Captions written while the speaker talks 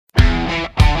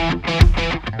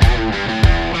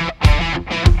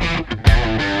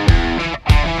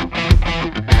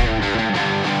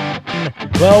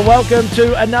Well, welcome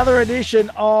to another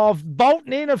edition of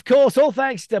Bolton In, of course. All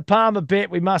thanks to Palmer Bet.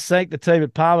 We must thank the team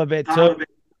at Palmer Bet too.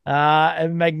 A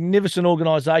magnificent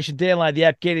organisation. Download the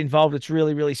app, get involved. It's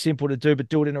really, really simple to do, but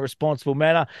do it in a responsible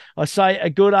manner. I say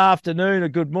a good afternoon, a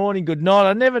good morning, good night.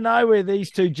 I never know where these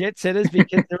two jet setters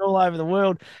because they're all over the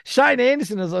world. Shane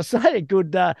Anderson, as I say, a good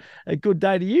day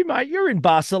to you, mate. You're in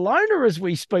Barcelona as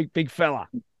we speak, big fella.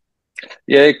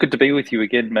 Yeah, good to be with you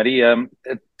again, Matty.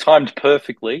 It timed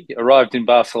perfectly. Arrived in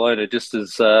Barcelona just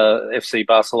as FC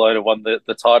Barcelona won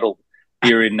the title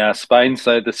here in Spain.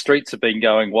 So the streets have been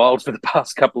going wild for the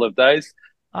past couple of days.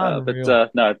 Unreal.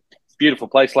 No, beautiful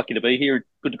place. Lucky to be here.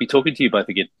 Good to be talking to you both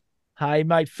again. Hey,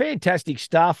 mate, fantastic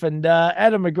stuff. And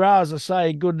Adam McGrath, as I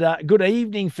say, good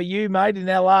evening for you, mate, in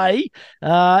LA.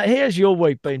 How's your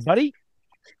week been, buddy?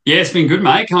 Yeah, it's been good,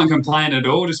 mate. Can't complain at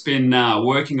all. Just been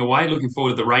working away. Looking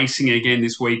forward to the racing again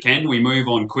this weekend. We move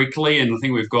on quickly, and I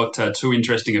think we've got two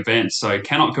interesting events. So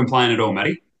cannot complain at all,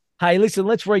 Matty. Hey, listen,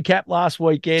 let's recap last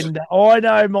weekend. I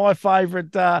know my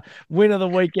favourite win of the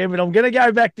weekend, but I'm going to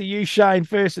go back to you, Shane,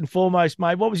 first and foremost,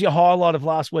 mate. What was your highlight of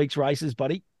last week's races,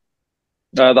 buddy?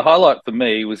 The highlight for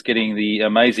me was getting the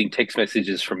amazing text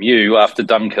messages from you after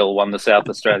Dunkel won the South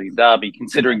Australian Derby,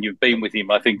 considering you've been with him,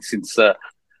 I think, since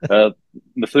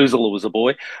Methuselah was a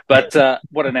boy. But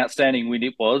what an outstanding win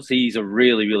it was. He's a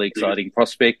really, really exciting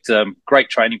prospect. Great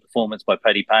training performance by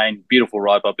Paddy Payne. Beautiful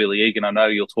ride by Billy Egan. I know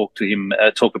you'll talk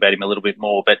about him a little bit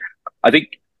more, but I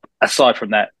think aside from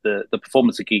that, the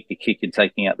performance of Giga Kick in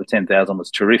taking out the 10,000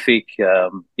 was terrific. He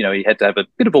had to have a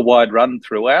bit of a wide run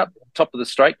throughout. Top of the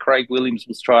straight, Craig Williams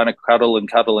was trying to cuddle and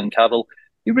cuddle and cuddle.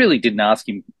 You really didn't ask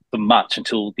him for much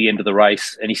until the end of the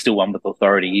race, and he still won with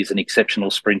authority. He's an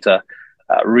exceptional sprinter.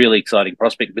 Really exciting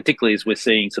prospect, particularly as we're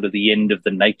seeing sort of the end of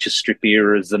the nature strip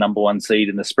era as the number one seed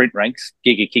in the sprint ranks.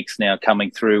 Giga Kick's now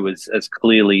coming through as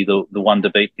clearly the one to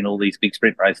beat in all these big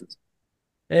sprint races.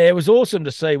 Yeah, it was awesome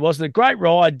to see, wasn't it? Great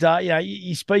ride.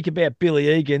 You speak about Billy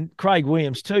Egan, Craig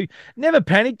Williams too. Never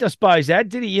panicked, I suppose,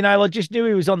 did he? Just knew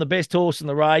he was on the best horse in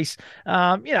the race.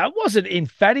 It wasn't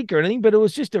emphatic or anything, but it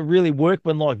was just a really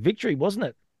workmanlike victory, wasn't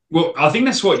it? Well, I think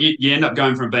that's what you end up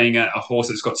going from being a horse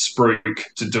that's got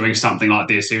spruik to doing something like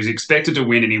this. He was expected to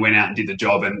win and he went out and did the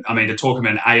job. And I mean, to talk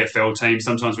about an AFL team,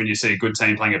 sometimes when you see a good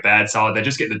team playing a bad side, they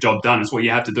just get the job done. It's what you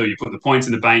have to do. You put the points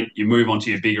in the bank, you move on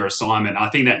to your bigger assignment. I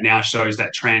think that now shows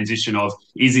that transition of,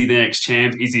 is he the next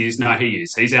champ? No, he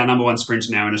is. He's our number one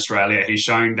sprinter now in Australia. He's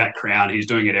showing that crown. He's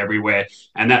doing it everywhere.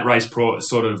 And that race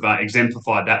sort of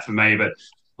exemplified that for me. But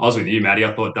I was with you, Matty.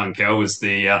 I thought Dunkel was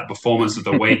the performance of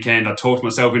the weekend. I talked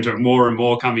myself into it more and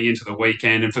more coming into the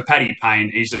weekend. And for Paddy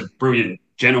Payne, he's a brilliant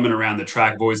gentleman around the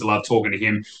track. I've always loved talking to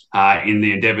him in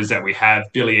the endeavours that we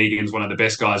have. Billy Egan's one of the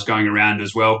best guys going around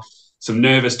as well. Some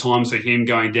nervous times for him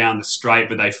going down the straight,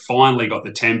 but they finally got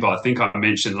the tempo. I think I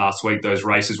mentioned last week those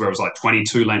races where it was like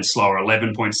 22 lengths slower,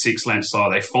 11.6 lengths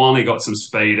slower. They finally got some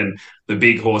speed and the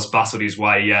big horse bustled his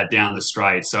way down the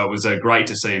straight. So it was great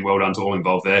to see and well done to all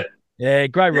involved there. Yeah,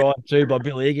 great ride too by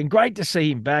Billy Egan. Great to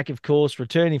see him back, of course,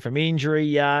 returning from injury.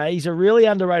 He's a really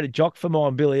underrated jock for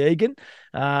mine, Billy Egan,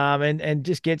 and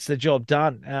just gets the job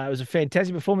done. It was a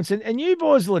fantastic performance. And you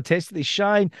boys will attest to this,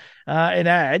 Shane and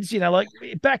ads, like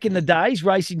back in the days,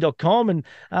 racing.com. And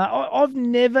I've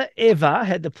never, ever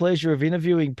had the pleasure of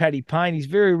interviewing Paddy Payne. He's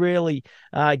very rarely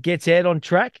gets out on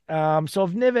track. So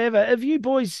I've never, ever. Have you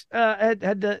boys had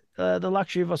the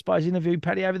luxury of, I suppose, interviewing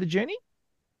Paddy over the journey?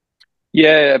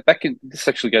 Yeah, this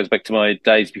actually goes back to my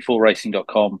days before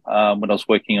racing.com, when I was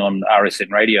working on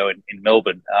RSN radio in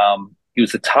Melbourne. He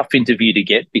was a tough interview to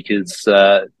get because,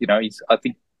 I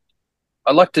think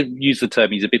I like to use the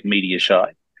term, he's a bit media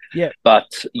shy. Yeah.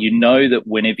 But you know that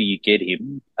whenever you get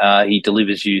him, he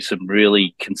delivers you some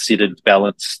really considered,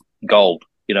 balanced gold.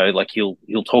 Like he'll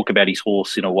talk about his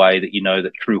horse in a way that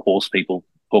that true horse people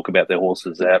talk about their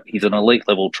horses. He's an elite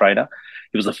level trainer.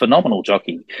 He was a phenomenal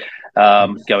jockey,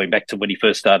 going back to when he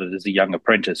first started as a young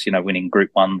apprentice, winning Group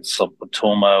 1s of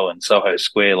Tormo and Soho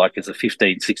Square, like as a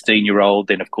 15, 16-year-old,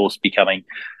 then, of course, becoming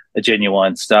a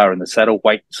genuine star in the saddle.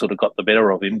 Weight sort of got the better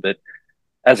of him, but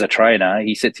as a trainer,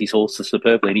 he sets his horses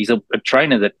superbly, and he's a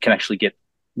trainer that can actually get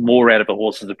more out of a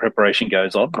horse as the preparation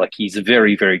goes on. Like, he's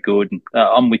very, very good.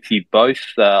 I'm with you both.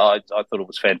 I thought it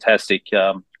was fantastic.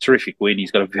 Terrific win.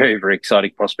 He's got a very, very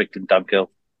exciting prospect in Dunkel.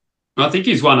 I think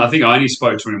he's one. I think I only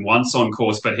spoke to him once on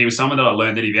course, but he was someone that I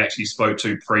learned that he actually spoke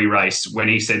to pre-race when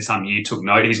he said something you took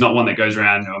note. He's not one that goes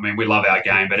around. I mean, we love our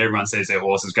game, but everyone says their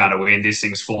horse is going to win. This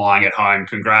thing's flying at home.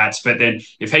 Congrats. But then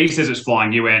if he says it's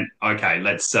flying, you went, okay,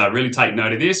 let's really take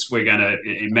note of this.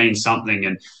 It means something.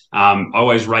 And I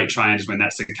always rate trainers when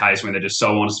that's the case, when they're just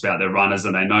so honest about their runners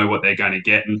and they know what they're going to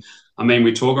get. And I mean,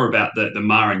 we talk about the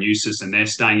Mara and Eustace and their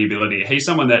staying ability. He's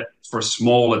someone that, for a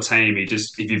smaller team,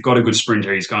 if you've got a good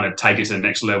sprinter, he's going to take it to the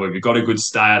next level. If you've got a good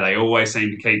stayer, they always seem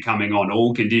to keep coming on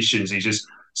all conditions. He's just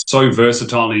so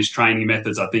versatile in his training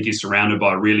methods. I think he's surrounded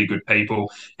by really good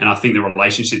people. And I think the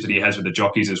relationship that he has with the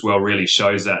jockeys as well really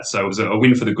shows that. So it was a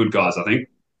win for the good guys, I think.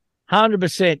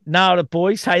 100%. Nailed it,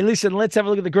 boys. Hey, listen, let's have a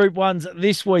look at the Group 1s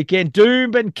this weekend.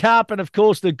 Doomben Cup and, of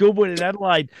course, the Goodwood in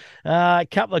Adelaide. A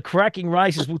couple of cracking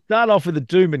races. We'll start off with the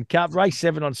Doomben Cup, race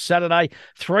 7 on Saturday,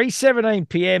 3:17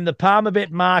 p.m. The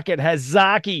Palmerbet market has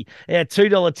Zaki, our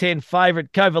 $2.10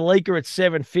 favourite, Kovalika at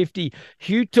 $7.50,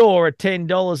 Hutor at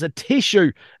 $10, a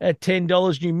Tissue at $10,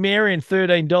 Numerian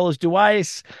 $13,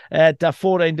 Duais at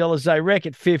 $14, Zarek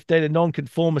at $15, and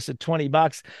Nonconformist at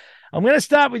 $20. I'm going to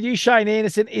start with you, Shane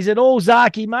Anderson. Is it all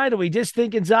Zaki, mate? Are we just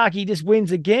thinking Zaki just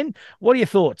wins again? What are your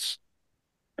thoughts?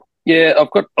 Yeah, I've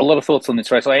got a lot of thoughts on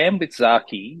this race. I am with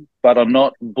Zaki, but I'm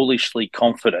not bullishly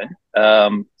confident.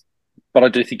 But I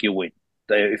do think he'll win,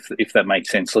 if that makes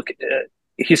sense. Look,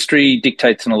 history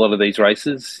dictates in a lot of these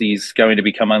races. He's going to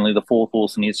become only the 4th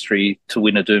horse in history to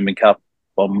win a Doomben Cup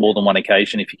on more than one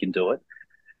occasion if he can do it.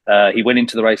 He went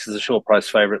into the race as a short price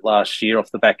favourite last year off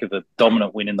the back of a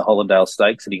dominant win in the Hollandale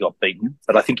Stakes, and he got beaten.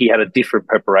 But I think he had a different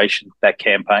preparation that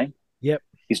campaign. Yep.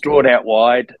 He's drawn out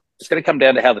wide. It's going to come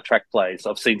down to how the track plays.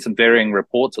 I've seen some varying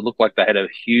reports. It looked like they had a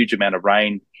huge amount of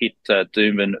rain hit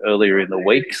Doomben earlier in the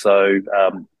week. So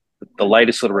the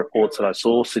latest sort of reports that I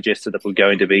saw suggested that we're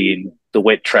going to be in the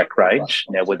wet track range.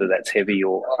 Now, whether that's heavy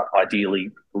or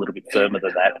ideally a little bit firmer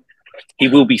than that, he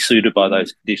will be suited by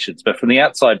those conditions. But from the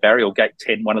outside barrier, or gate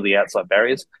 10, one of the outside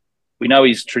barriers, we know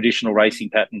his traditional racing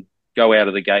pattern: go out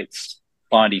of the gates,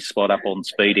 find his spot up on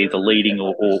speed, either leading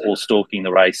or stalking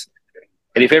the race.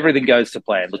 And if everything goes to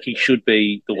plan, look, he should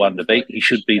be the one to beat. He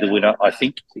should be the winner, I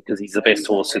think, because he's the best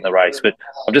horse in the race. But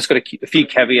I've just got a few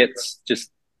caveats,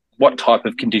 just what type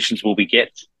of conditions will we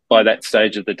get by that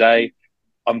stage of the day.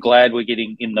 I'm glad we're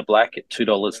getting in the black at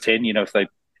 $2.10. You know, if they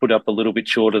put up a little bit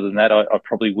shorter than that, I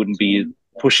probably wouldn't be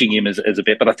pushing him as a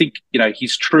bet. But I think, you know,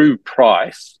 his true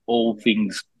price, all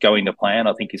things going to plan,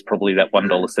 I think is probably that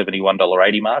 $1.70,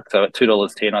 $1.80 mark. So at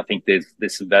 $2.10, I think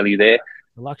there's some value there.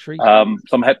 The luxury. So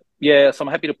I'm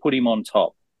happy to put him on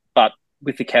top, but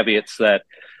with the caveats that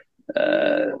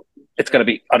it's going to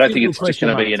be. I don't think it's just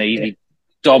going to be an easy,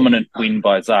 dominant win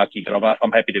by Zaki, but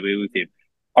I'm happy to be with him.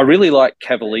 I really like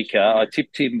Kovalika. I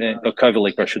tipped him, or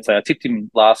Kovalika, I should say. I tipped him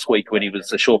last week when he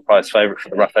was a short price favourite for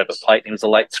the Rough Abbot Plate, and he was a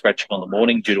late scratching on the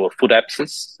morning due to a foot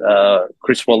abscess.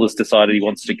 Chris Wallace decided he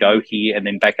wants to go here and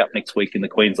then back up next week in the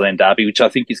Queensland Derby, which I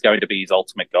think is going to be his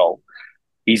ultimate goal.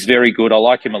 He's very good. I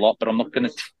like him a lot, but I'm not going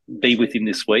to be with him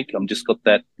this week. I've just got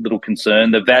that little concern.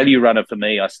 The value runner for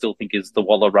me, I still think, is the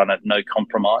Waller runner, No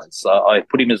Compromise. I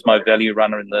put him as my value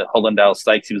runner in the Hollandale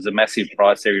Stakes. He was a massive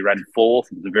price there. He ran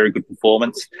 4th. It was a very good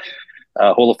performance.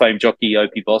 Hall of Fame jockey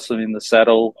Opie Bossum in the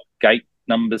saddle. Gate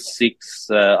number 6.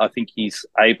 I think he's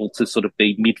able to sort of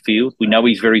be midfield. We know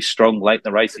he's very strong late in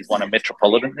the race. He's won a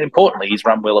Metropolitan. Importantly, he's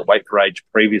run well at weight for age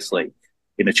previously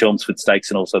in the Chelmsford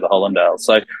Stakes and also the Hollandale.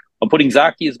 So I'm putting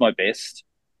Zaki as my best.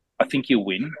 I think he'll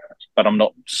win, but I'm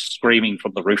not screaming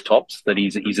from the rooftops that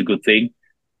he's a good thing.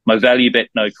 My value bet,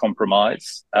 No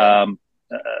Compromise.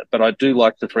 But I do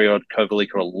like the 3-year-old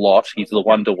Kovalika a lot. He's the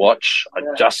one to watch. I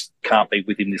just can't be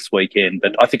with him this weekend,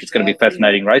 but I think it's going to be a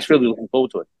fascinating race. Really looking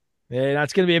forward to it. Yeah, no,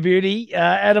 it's going to be a beauty.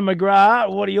 Adam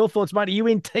McGrath, what are your thoughts, mate? Are you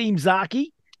in Team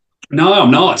Zaki? No,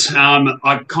 I'm not.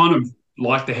 I kind of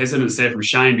like the hesitance there from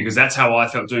Shane, because that's how I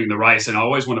felt doing the race. And I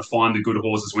always want to find the good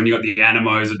horses. When you got the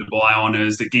Animos, the Dubai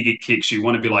Honours, the Giga Kicks, you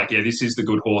want to be like, yeah, this is the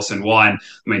good horse and why. And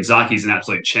I mean, Zaki's an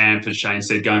absolute champ, as Shane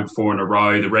said, going 4 in a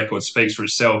row. The record speaks for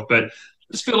itself. But I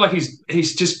just feel like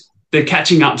he's just, they're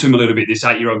catching up to him a little bit, this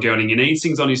 8-year-old gelding. He needs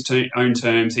things on his own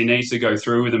terms. He needs to go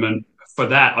through with them. And for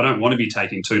that, I don't want to be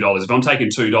taking $2. If I'm taking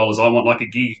 $2, I want like a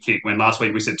Giga Kick. When last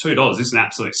week we said $2, this is an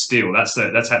absolute steal. That's the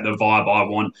vibe I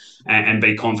want, and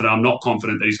be confident. I'm not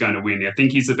confident that he's going to win. I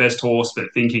think he's the best horse,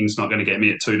 but thinking's not going to get me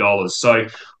at $2. So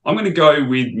I'm going to go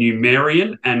with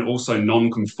Numerian and also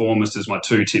Nonconformist as my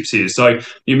 2 tips here. So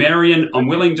Numerian, I'm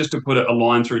willing just to put a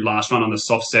line through last run on the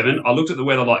soft 7. I looked at the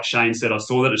weather, like Shane said. I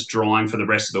saw that it's drying for the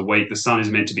rest of the week. The sun is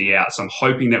meant to be out. So I'm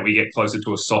hoping that we get closer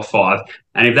to a soft 5.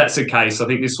 And if that's the case, I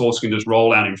think this horse can just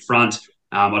roll out in front.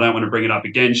 I don't want to bring it up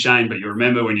again, Shane, but you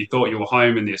remember when you thought you were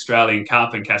home in the Australian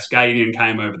Cup and Cascadian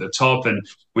came over the top, and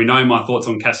we know my thoughts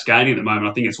on Cascading at the moment.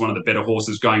 I think it's one of the better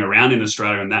horses going around in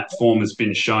Australia, and that form has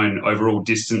been shown over all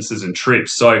distances and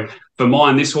trips. So for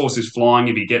mine, this horse is flying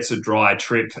if he gets a dry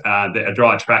track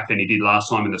than he did last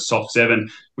time in the soft 7.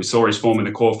 We saw his form in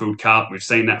the Caulfield Cup. We've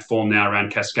seen that form now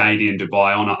around Cascadia and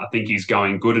Dubai on. I think he's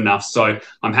going good enough. So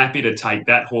I'm happy to take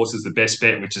that horse as the best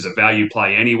bet, which is a value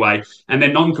play anyway. And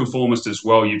then non-conformist as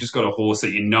well. You've just got a horse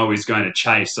that you know is going to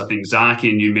chase. I think Zaki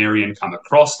and Numerian come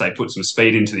across. They put some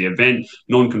speed into the event.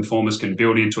 Non-conformist can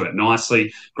build into it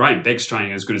nicely. Graham Beck's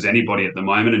training as good as anybody at the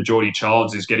moment. And Geordie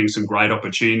Childs is getting some great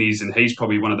opportunities. And he's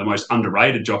probably one of the most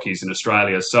underrated jockeys in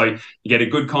Australia. So you get a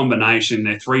good combination.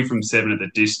 They're 3 from 7 at the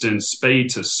distance. Speed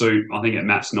to suit. I think it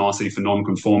maps nicely for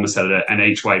non-conformists at an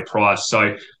each-way price.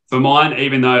 So for mine,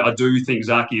 even though I do think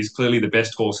Zaki is clearly the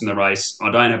best horse in the race,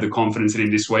 I don't have the confidence in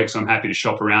him this week, so I'm happy to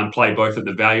shop around, play both at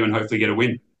the value, and hopefully get a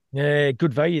win. Yeah,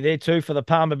 good value there too for the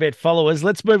Palmer Bet followers.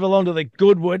 Let's move along to the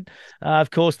Goodwood. Of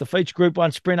course, the feature Group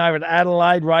 1 sprint over at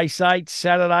Adelaide, race 8,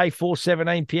 Saturday,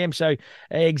 4:17 p.m. So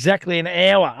exactly an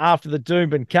hour after the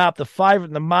Doomben Cup. The favourite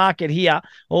in the market here,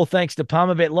 all thanks to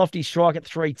Palmer Bet. Lofty Strike at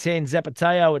 $3.10,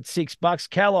 Zapateo at $6,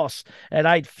 Kalos at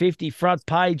 $8.50, Front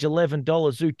Page $11,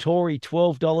 Utori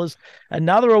 $12.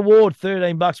 Another award,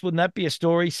 $13. Wouldn't that be a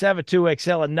story? Savatu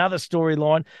XL, another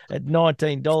storyline at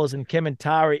 $19, and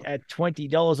Kementari at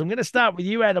 $20. I'm going to start with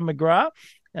you, Adam McGrath.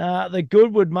 The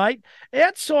Goodwood, mate.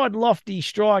 Outside Lofty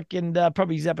Strike and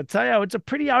probably Zapateo, it's a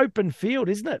pretty open field,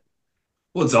 isn't it?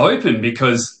 Well, it's open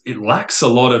because it lacks a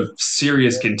lot of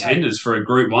serious contenders for a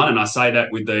Group 1, and I say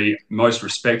that with the most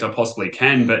respect I possibly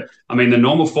can. But, I mean, the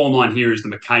normal form line here is the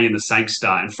McKay and the Sangster,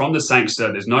 and from the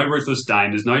Sangster, there's no Ruthless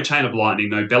Dame, there's no Chain of Lightning,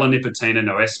 no Bella Nipotina,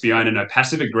 no Espiona, no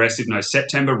Passive Aggressive, no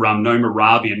September Rum, no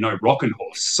Morabi, and no Rockin'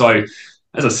 Horse. So,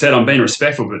 as I said, I'm being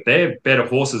respectful, but they're better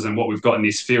horses than what we've got in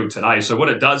this field today. So what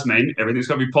it does mean, everything's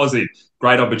got to be positive.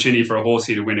 Great opportunity for a horse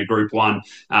here to win a Group 1.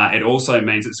 It also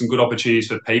means it's some good opportunities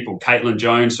for people. Caitlin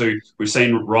Jones, who we've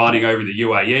seen riding over the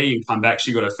UAE and come back,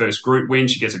 she got her first Group win.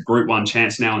 She gets a Group 1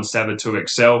 chance now on Savatu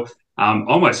XL.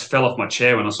 Almost fell off my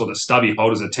chair when I saw the Stubby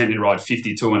Holders attempting to ride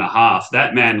 52.5.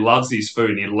 That man loves his food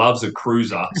and he loves a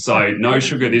cruiser. So no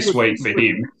sugar this week for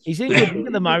him. He's in good nick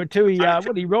at the moment too. What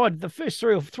did he ride? The first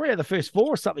three of the first 4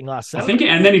 or something last Saturday. I think,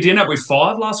 and then he did end up with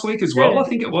 5 last week as well. I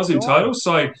think it was in total.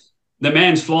 So the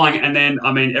man's flying. And then,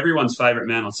 I mean, everyone's favourite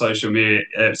man on social media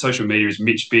is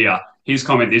Mitch Beer. His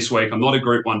comment this week, I'm not a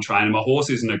Group 1 trainer. My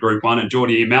horse isn't a Group 1, and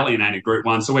Geordie Malian ain't a Group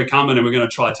 1. So we're coming and we're going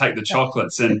to try to take the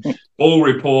chocolates. And all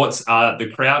reports,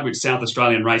 the crowd which South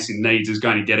Australian racing needs is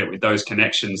going to get it with those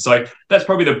connections. So that's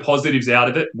probably the positives out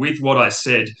of it. With what I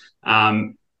said,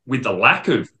 with the lack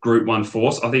of Group 1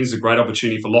 force, I think it's a great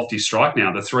opportunity for Lofty Strike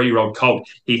now. The 3-year-old colt,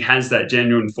 he has that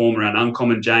genuine form around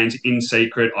Uncommon James, In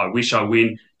Secret, I Wish I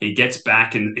Win. He gets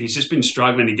back and he's just been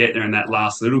struggling to get there in that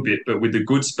last little bit. But with the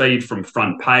good speed from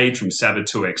Front Page, from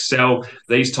Savatu XL,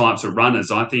 these types of runners,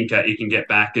 I think he can get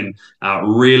back and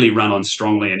really run on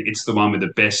strongly. And it's the one with the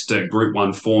best Group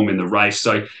 1 form in the race.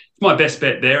 So my best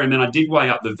bet there. And then I did weigh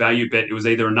up the value bet. It was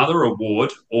either another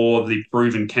award or the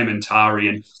proven Kementari.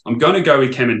 And I'm going to go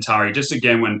with Kementari. Just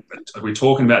again, when we're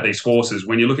talking about these horses,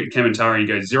 when you look at Kementari, you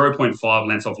go 0.5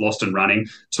 lengths off Lost and Running,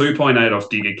 2.8 off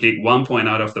Giga Kick,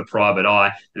 1.8 off the Private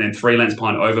Eye, and then 3 lengths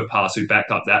behind Overpass, who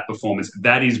backed up that performance.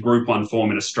 That is Group 1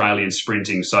 form in Australian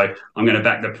sprinting. So I'm going to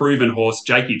back the proven horse.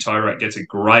 Jakey Torak gets a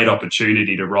great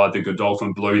opportunity to ride the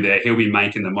Godolphin Blue there. He'll be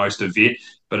making the most of it.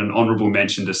 But an honourable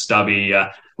mention to Stubby,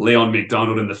 Leon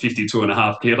McDonald and the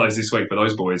 52.5 kilos this week for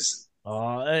those boys.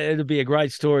 Oh, it'll be a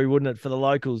great story, wouldn't it, for the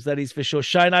locals? That is for sure.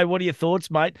 Shane, what are your thoughts,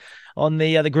 mate, on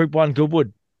the Group 1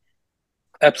 Goodwood?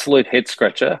 Absolute head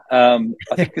scratcher. I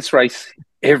think this race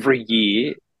every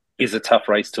year is a tough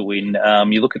race to win.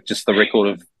 You look at just the record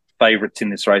of favourites in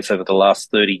this race over the last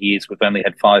 30 years. We've only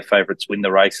had 5 favourites win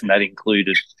the race, and that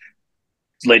included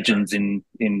legends in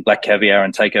Black Caviar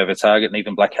and Takeover Target, and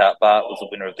even Blackheart Bart was the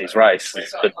winner of these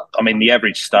races. But, I mean, the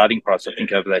average starting price, I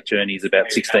think, over that journey is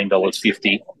about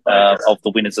 $16.50 of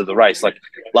the winners of the race. Like,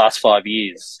 last 5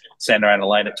 years, Santa Ana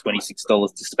Lane at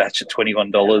 $26, Dispatch at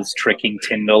 $21, Trekking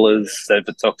 $10,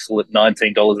 Overtoxel at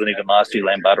 $19, and even last year,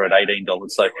 Lambarda at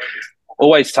 $18. So,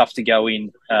 always tough to go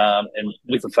in and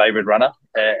with a favoured runner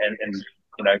and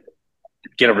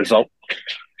get a result.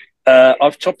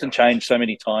 I've chopped and changed so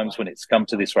many times when it's come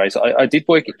to this race. I did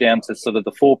work it down to sort of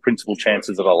the 4 principal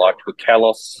chances that I liked were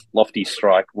Kalos, Lofty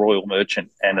Strike, Royal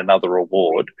Merchant, and another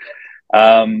award.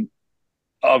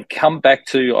 I've come back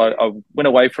to, I went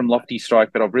away from Lofty Strike,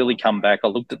 but I've really come back. I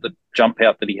looked at the jump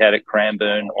out that he had at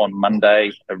Cranbourne on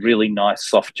Monday, a really nice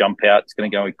soft jump out. It's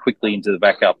going to go quickly into the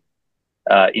backup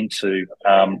into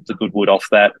the Goodwood off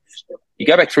that. You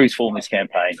go back through his form this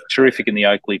campaign, terrific in the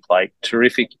Oakley Plate,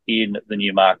 terrific in the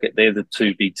Newmarket. They're the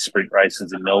two big sprint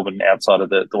races in Melbourne outside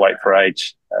of the Weight for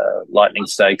Age Lightning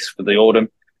Stakes for the autumn.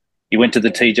 He went to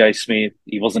the TJ Smith.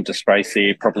 He wasn't disgraced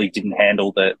there, probably didn't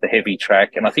handle the heavy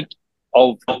track. And I think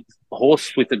of a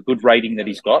horse with a good rating that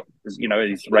he's got,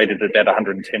 he's rated at about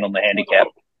 110 on the handicap.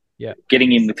 Yeah.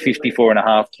 Getting in with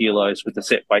 54.5 kilos with the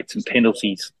set weights and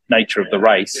penalties nature of the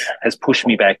race has pushed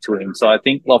me back to him. So I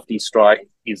think Lofty Strike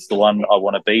is the one I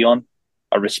want to be on.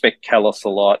 I respect Kalos a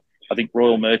lot. I think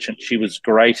Royal Merchant, she was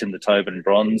great in the Tobin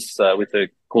Bronze with the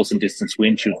course and distance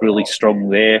win. She was really strong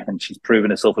there, and she's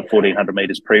proven herself at 1,400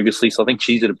 metres previously. So I think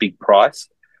she's at a big price.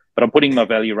 But I'm putting my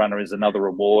value runner as another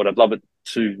reward. I'd love it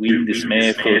to win this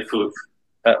mare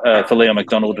for Leo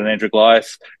McDonald and Andrew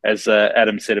Glyas, as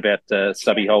Adam said about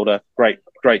Stubby Holder.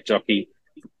 Great jockey.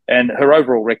 And her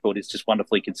overall record is just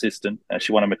wonderfully consistent.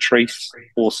 She won a Matrice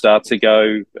 4 starts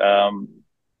ago.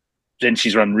 Then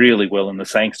she's run really well in the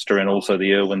Sangster and also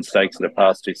the Irwin Stakes that have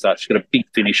passed 2 starts. She's got a big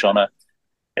finish on her,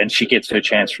 and she gets her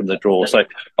chance from the draw. So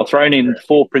I've thrown in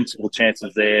 4 principal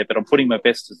chances there, but I'm putting my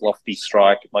best as Lofty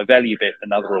Strike. My value bet,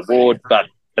 another reward. But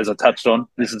as I touched on,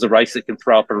 this is a race that can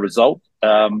throw up a result.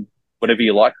 Whatever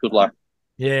you like, good luck.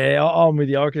 Yeah, I'm with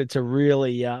you. I reckon it's a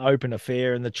really open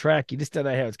affair, and the track, you just don't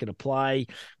know how it's going to play,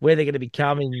 where they're going to be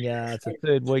coming. It's the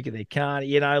 3rd week of their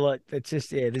carnival. It's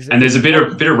just, yeah. There's a bit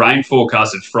of rain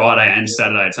forecasted Friday and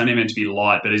Saturday. It's only meant to be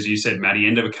light, but as you said, Matty,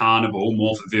 end of a carnival,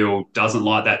 Morphettville doesn't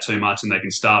like that too much, and they can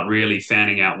start really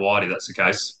fanning out wide if that's the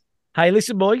case. Hey,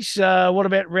 listen, boys, what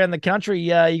about around the country?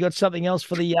 You got something else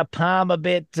for the Palmer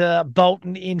bet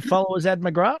Bolton in followers at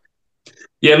McGrath?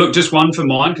 Yeah, look, just one for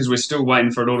mine because we're still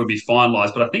waiting for it all to be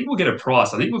finalised. But I think we'll get a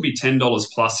price. I think we'll be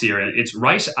 $10 plus here. And it's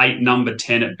race 8, number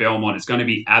 10 at Belmont. It's going to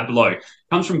be Ablo.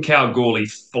 Comes from Kalgoorlie,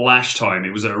 flashed home. It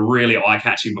was a really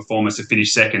eye-catching performance to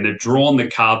finish second. They've drawn the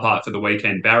car park for the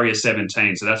weekend, barrier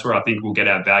 17. So that's where I think we'll get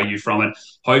our value from it.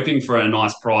 Hoping for a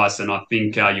nice price. And I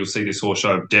think you'll see this horse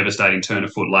show a devastating turn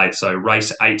of foot late. So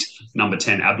race 8, number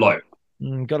 10, Ablo.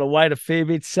 Got to wait a fair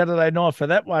bit Saturday night for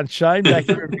that one, Shane, back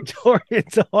here in Victoria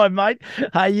time, mate.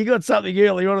 Hey, you got something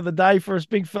early on in the day for us,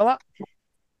 big fella?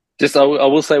 Just, I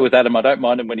will say with Adam, I don't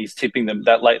mind him when he's tipping them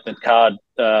that late in the card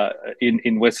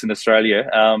in Western Australia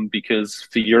because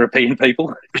for European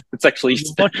people, it's actually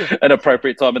an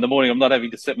appropriate time in the morning. I'm not having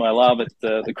to set my alarm at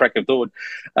the crack of dawn.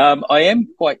 I am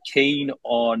quite keen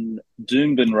on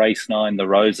Doomben Race 9, the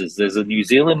Roses. There's a New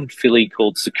Zealand filly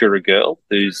called Sakura Girl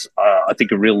who's, I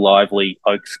think, a real lively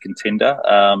Oaks contender.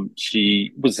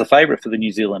 She was the favourite for the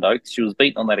New Zealand Oaks. She was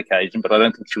beaten on that occasion, but I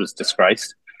don't think she was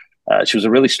disgraced. She was a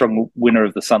really strong winner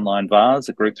of the Sunline Vase,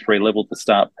 a Group 3 level to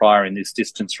start prior in this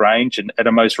distance range. And at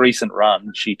a most recent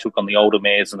run, she took on the older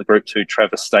mares in the Group 2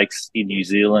 Travis Stakes in New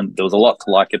Zealand. There was a lot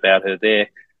to like about her there.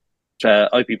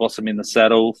 Opie Blossom in the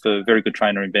saddle for a very good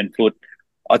trainer in Ben Foot.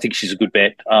 I think she's a good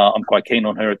bet. I'm quite keen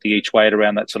on her at the each way at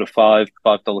around that sort of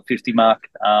 $5.50 mark.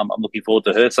 I'm looking forward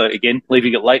to her. So again,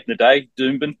 leaving it late in the day,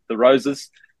 Doomben, the Roses,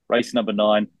 race number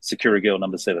 9, Sakura Girl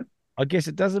number 7. I guess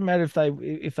it doesn't matter if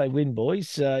they win,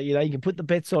 boys. You can put the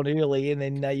bets on early, and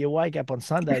then you wake up on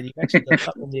Sunday and you actually got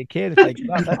something in your account if they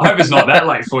go. I hope it's not that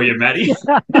late for you, Matty.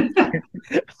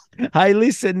 Hey,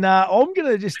 listen, I'm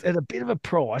going to just, at a bit of a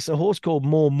price, a horse called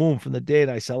More Moon from the Dan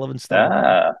O'Sullivan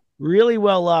stable. Really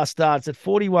well last starts at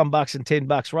 $41 and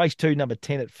 $10. Race 2, number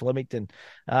 10 at Flemington.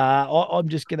 I'm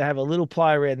just going to have a little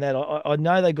play around that. I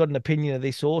know they got an opinion of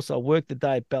this horse. I worked the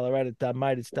day at Ballarat. It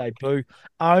made its debut.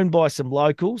 Owned by some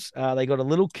locals. They got a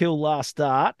little kill last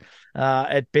start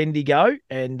at Bendigo,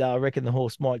 and I reckon the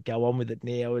horse might go on with it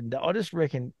now. And I just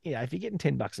reckon, if you're getting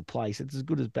 $10 a place, it's as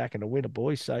good as backing a winner,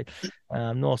 boys. So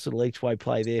nice little each way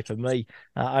play there for me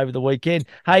over the weekend.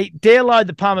 Hey, download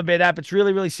the Palmer Bet app. It's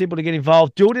really, really simple to get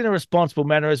involved. Do it in a responsible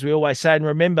manner, as we always say. And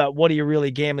remember, what are you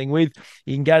really gambling with?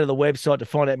 You can go to the website to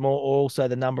find out more, or also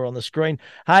the number on the screen.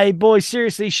 Hey, boys,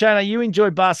 seriously, Shana, you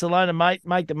enjoyed Barcelona, mate.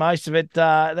 Make the most of it.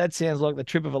 That sounds like the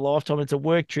trip of a lifetime. It's a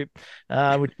work trip,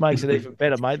 which makes it even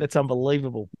better, mate. That's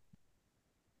unbelievable.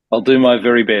 I'll do my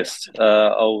very best.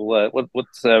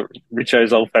 What's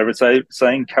Richo's old favourite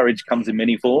saying? Courage comes in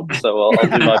many forms. So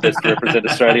I'll do my best to represent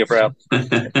Australia proud.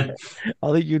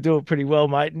 I think you'll do it pretty well,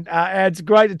 mate. And it's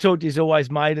great to talk to you as always,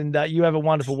 mate. And you have a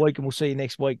wonderful week, and we'll see you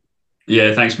next week.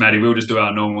 Yeah, thanks, Matty. We'll just do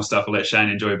our normal stuff. We'll let Shane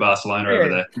enjoy Barcelona over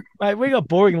there. Mate, we got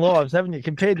boring lives, haven't you,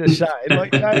 compared to Shane?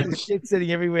 Like, shit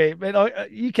sitting everywhere.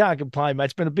 But you can't complain, mate.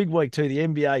 It's been a big week too. The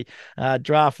NBA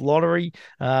draft lottery.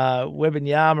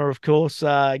 Wembanyama, of course,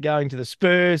 going to the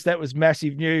Spurs. That was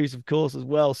massive news, of course, as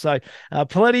well. So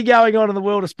plenty going on in the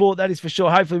world of sport, that is for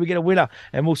sure. Hopefully we get a winner,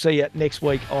 and we'll see you next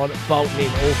week on Bolton In.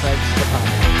 All thanks to the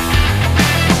Palmer.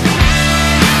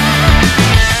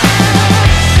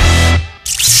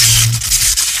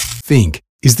 Think,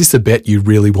 is this a bet you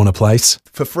really want to place?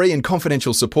 For free and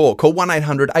confidential support, call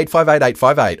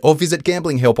 1-800-858-858 or visit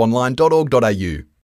gamblinghelponline.org.au.